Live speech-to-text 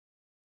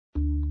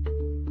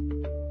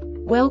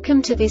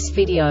Welcome to this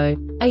video.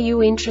 Are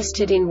you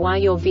interested in why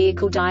your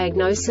vehicle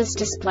diagnosis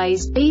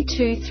displays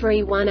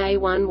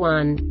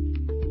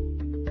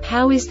B231A-11?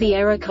 How is the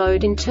error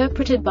code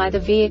interpreted by the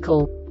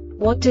vehicle?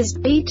 What does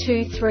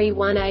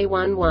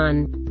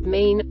B231A-11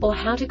 mean, or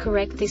how to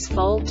correct this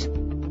fault?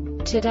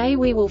 Today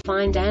we will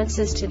find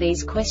answers to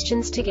these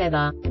questions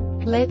together.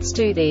 Let's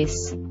do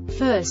this.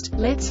 First,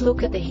 let's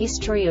look at the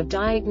history of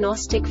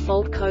diagnostic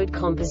fault code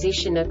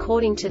composition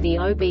according to the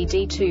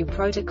OBD2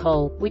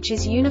 protocol, which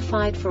is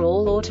unified for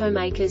all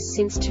automakers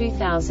since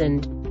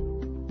 2000.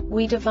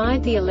 We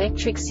divide the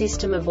electric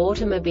system of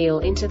automobile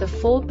into the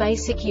four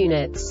basic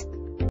units: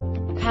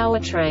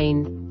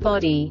 powertrain,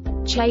 body,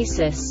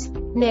 chassis,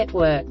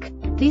 network.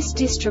 This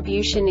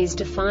distribution is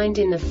defined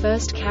in the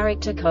first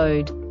character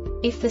code.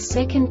 If the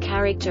second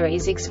character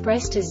is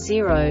expressed as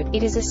 0,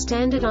 it is a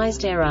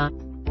standardized error.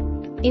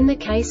 In the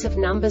case of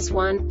numbers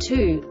 1,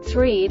 2,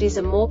 3, it is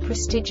a more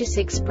prestigious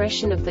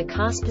expression of the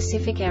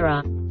car-specific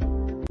error.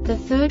 The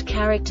third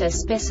character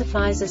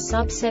specifies a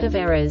subset of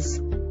errors.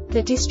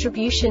 The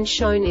distribution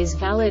shown is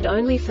valid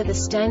only for the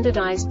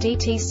standardized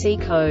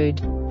DTC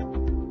code.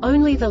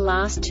 Only the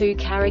last two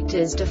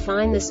characters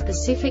define the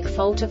specific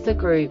fault of the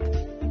group.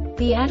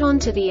 The add-on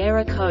to the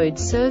error code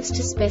serves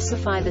to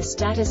specify the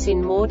status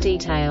in more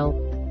detail.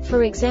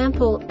 For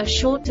example, a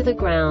short to the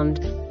ground.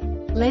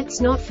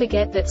 Let's not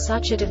forget that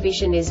such a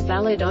division is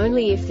valid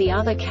only if the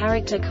other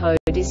character code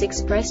is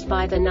expressed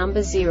by the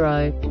number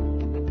 0.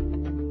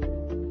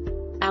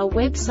 Our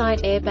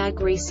website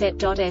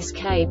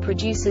airbagreset.sk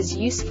produces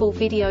useful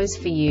videos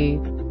for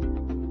you.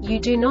 You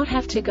do not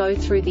have to go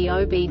through the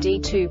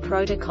OBD2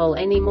 protocol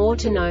anymore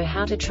to know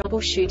how to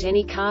troubleshoot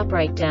any car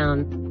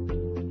breakdown.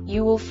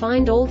 You will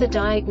find all the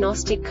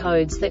diagnostic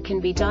codes that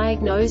can be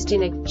diagnosed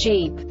in a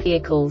Jeep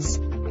vehicles.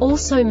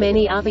 Also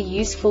many other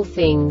useful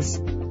things.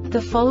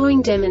 The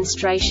following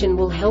demonstration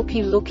will help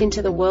you look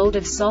into the world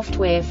of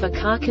software for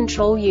car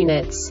control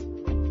units.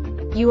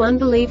 You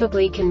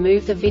unbelievably can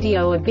move the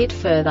video a bit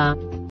further.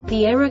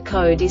 The error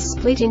code is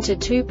split into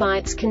 2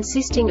 bytes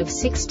consisting of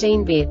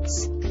 16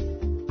 bits.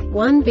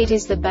 1 bit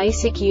is the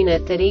basic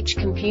unit that each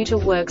computer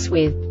works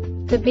with.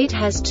 The bit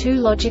has 2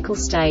 logical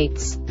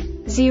states: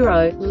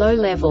 0, low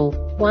level,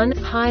 1,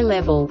 high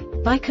level.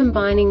 By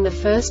combining the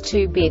first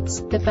 2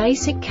 bits, the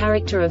basic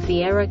character of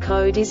the error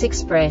code is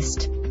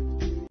expressed.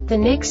 The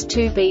next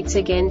 2 beats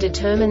again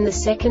determine the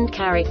second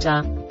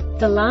character.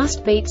 The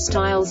last beat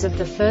styles of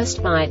the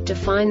first byte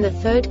define the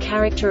third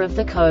character of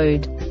the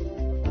code.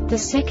 The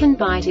second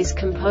byte is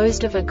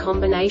composed of a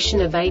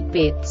combination of 8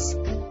 bits.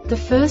 The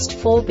first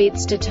 4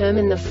 bits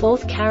determine the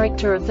fourth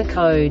character of the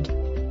code.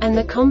 And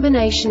the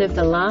combination of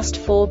the last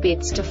 4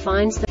 bits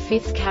defines the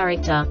fifth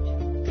character.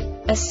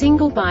 A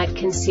single byte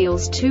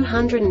conceals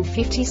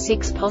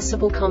 256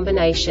 possible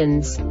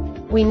combinations.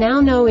 We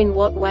now know in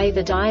what way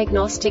the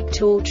diagnostic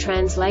tool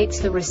translates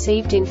the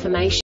received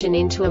information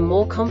into a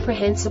more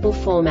comprehensible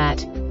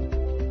format.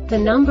 The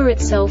number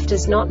itself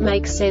does not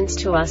make sense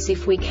to us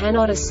if we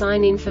cannot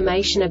assign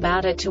information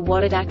about it to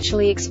what it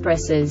actually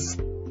expresses.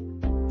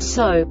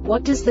 So,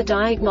 what does the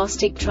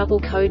Diagnostic Trouble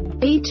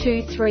Code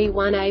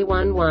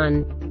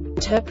B231A-11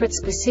 interpret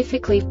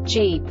specifically for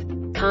Jeep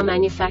car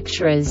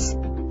manufacturers?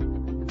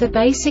 The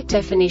basic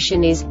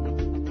definition is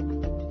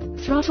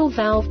throttle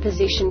valve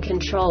position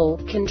control,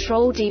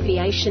 control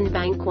deviation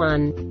bank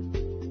 1.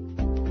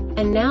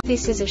 And now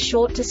this is a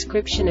short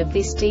description of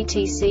this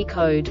DTC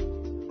code.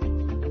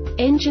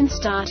 Engine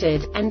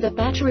started, and the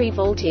battery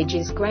voltage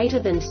is greater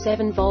than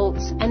 7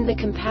 volts, and the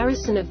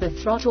comparison of the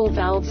throttle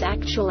valve's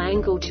actual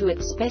angle to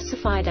its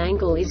specified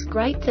angle is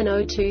greater than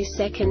 0.2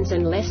 seconds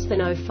and less than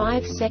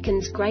 0.5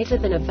 seconds greater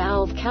than a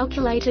valve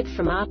calculated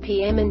from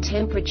RPM and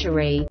temperature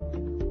E.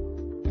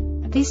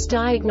 This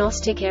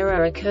diagnostic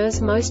error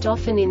occurs most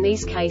often in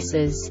these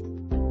cases.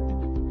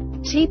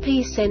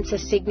 TP sensor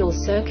signal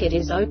circuit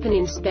is open.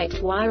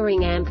 Inspect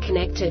wiring. Amp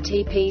connector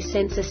TP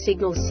sensor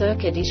signal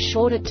circuit is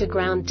shorted to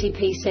ground.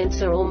 TP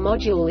sensor or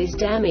module is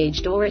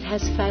damaged or it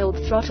has failed.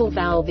 Throttle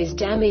valve is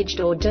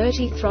damaged or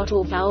dirty.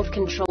 Throttle valve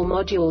control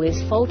module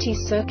is faulty.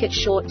 Circuit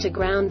short to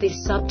ground. This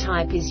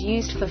subtype is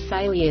used for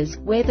failures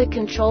where the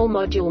control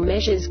module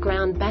measures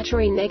ground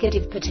battery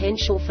negative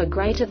potential for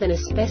greater than a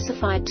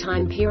specified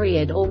time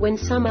period or when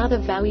some other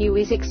value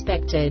is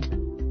expected.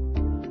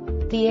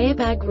 The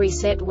Airbag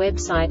Reset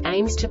website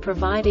aims to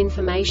provide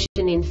information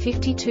in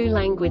 52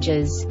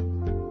 languages.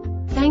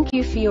 Thank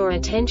you for your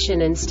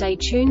attention and stay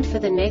tuned for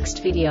the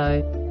next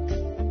video.